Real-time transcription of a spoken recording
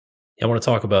I want to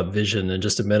talk about vision in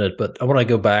just a minute, but I want to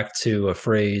go back to a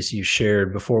phrase you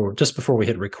shared before, just before we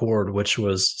hit record, which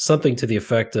was something to the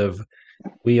effect of,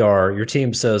 your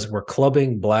team says we're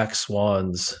clubbing black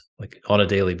swans like on a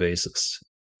daily basis.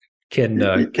 Can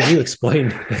you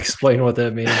explain what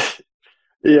that means?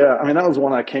 Yeah, I mean that was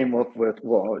one I came up with.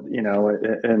 Well,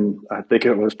 and I think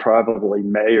it was probably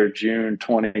May or June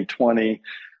 2020.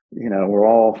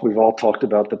 We've all talked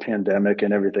about the pandemic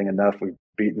and everything enough. We've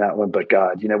beaten that one, but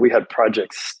God, we had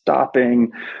projects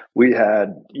stopping. We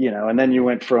had, and then you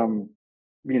went from,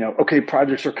 okay,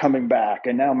 projects are coming back,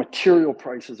 and now material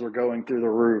prices are going through the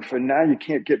roof, and now you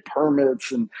can't get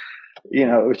permits, and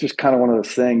it was just kind of one of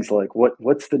those things like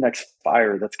what's the next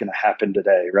fire that's going to happen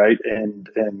today, right? And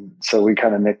so we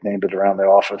kind of nicknamed it around the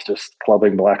office just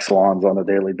clubbing black swans on a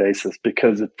daily basis,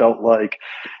 because it felt like,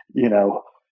 you know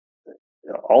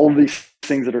all of these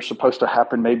things that are supposed to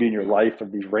happen maybe in your life,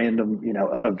 of these random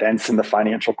events in the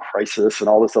financial crisis and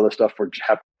all this other stuff were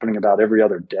happening about every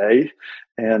other day,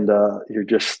 and you're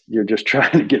just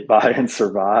trying to get by and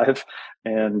survive.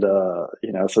 And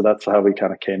so that's how we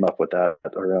kind of came up with that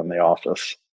around the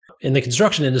office. In the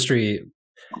construction industry,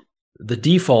 the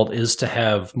default is to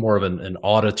have more of an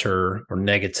auditor or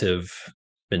negative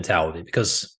mentality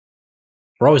because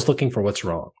we're always looking for what's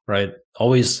wrong, right?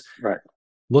 Always Right.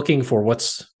 looking for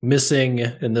what's missing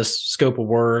in this scope of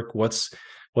work, what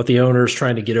the owner's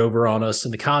trying to get over on us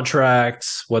in the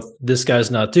contracts, what this guy's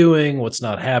not doing, what's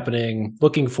not happening,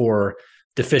 looking for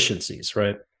deficiencies,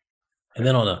 right? And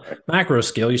then on a macro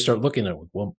scale, you start looking at,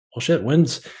 well shit,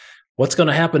 what's going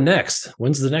to happen next?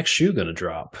 When's the next shoe going to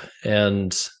drop?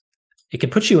 And it can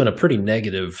put you in a pretty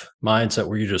negative mindset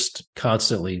where you're just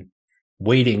constantly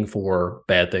waiting for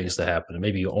bad things to happen, and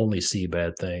maybe you only see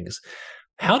bad things.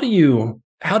 How did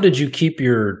you keep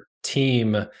your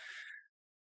team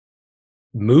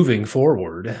moving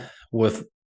forward with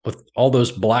all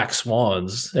those black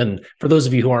swans? And for those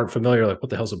of you who aren't familiar, like, what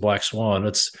the hell's a black swan?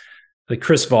 It's like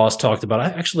Chris Voss talked about.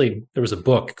 Actually, there was a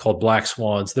book called Black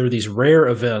Swans. There are these rare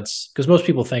events, because most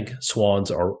people think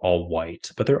swans are all white,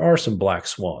 but there are some black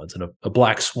swans. And a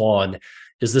black swan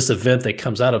is this event that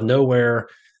comes out of nowhere,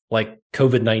 like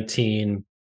COVID-19,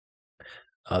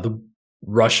 the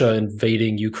Russia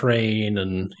invading Ukraine,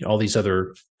 and all these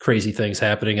other crazy things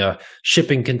happening, a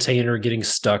shipping container getting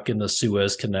stuck in the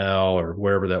Suez Canal or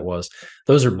wherever that was.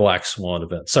 Those are black swan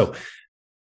events. So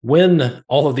when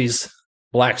all of these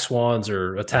black swans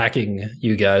are attacking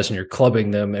you guys and you're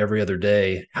clubbing them every other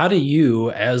day, how do you,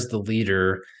 as the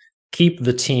leader, keep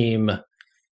the team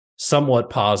somewhat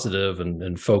positive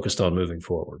and focused on moving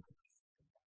forward?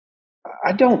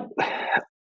 I don't,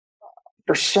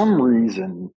 for some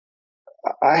reason,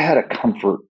 I had a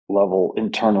comfort level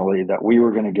internally that we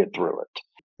were going to get through it.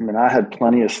 I mean, I had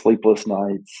plenty of sleepless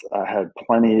nights. I had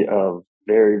plenty of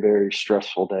very, very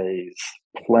stressful days,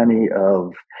 plenty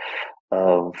of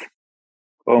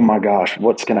oh my gosh,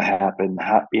 what's going to happen?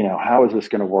 How is this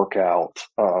going to work out?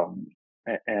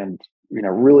 And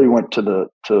really went to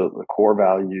the core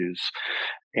values,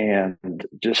 and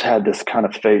just had this kind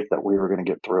of faith that we were going to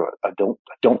get through it. I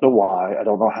don't know why, I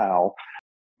don't know how,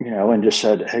 and just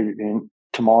said, hey,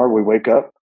 tomorrow we wake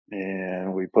up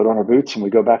and we put on our boots and we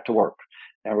go back to work.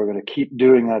 And we're going to keep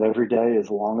doing that every day as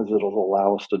long as it'll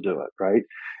allow us to do it. Right.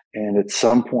 And at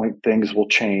some point things will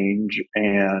change,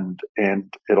 and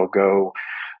it'll go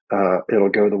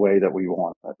the way that we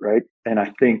want it. Right. And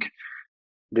I think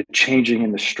the changing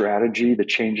in the strategy, the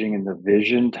changing in the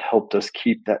vision helped us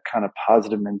keep that kind of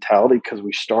positive mentality, because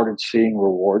we started seeing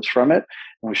rewards from it,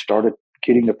 and we started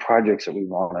getting the projects that we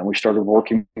want, and we started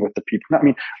working with the people. I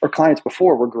mean, our clients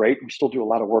before were great. We still do a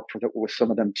lot of work with some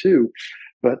of them too,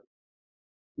 but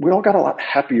we all got a lot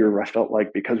happier, I felt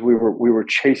like, because we were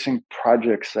chasing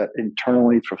projects that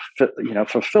internally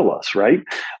fulfill us, right?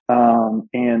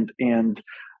 And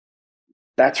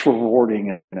that's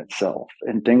rewarding in itself.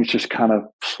 And things just kind of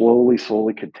slowly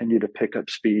continue to pick up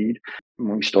speed. And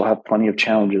we still have plenty of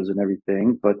challenges and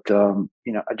everything, but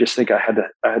I just think I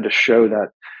had to show that,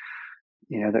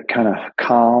 that kind of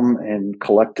calm and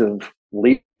collective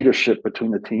leadership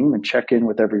between the team, and check in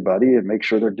with everybody and make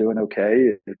sure they're doing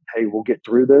okay. And, hey, we'll get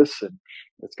through this, and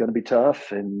it's going to be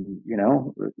tough. And,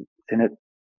 and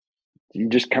you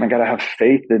just kind of got to have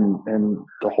faith in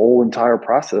the whole entire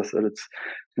process, that it's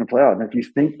going to play out. And if you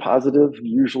think positive,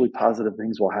 usually positive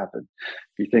things will happen.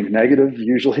 If you think negative,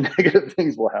 usually negative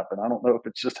things will happen. I don't know if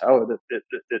it's just how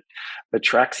it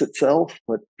attracts itself,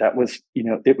 but that was,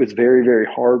 it was very, very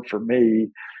hard for me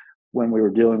when we were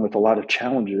dealing with a lot of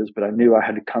challenges, but I knew I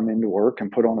had to come into work and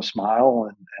put on a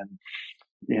smile,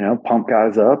 and pump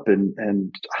guys up,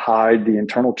 and hide the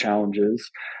internal challenges,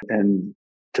 and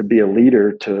to be a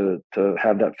leader, to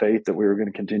have that faith that we were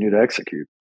going to continue to execute.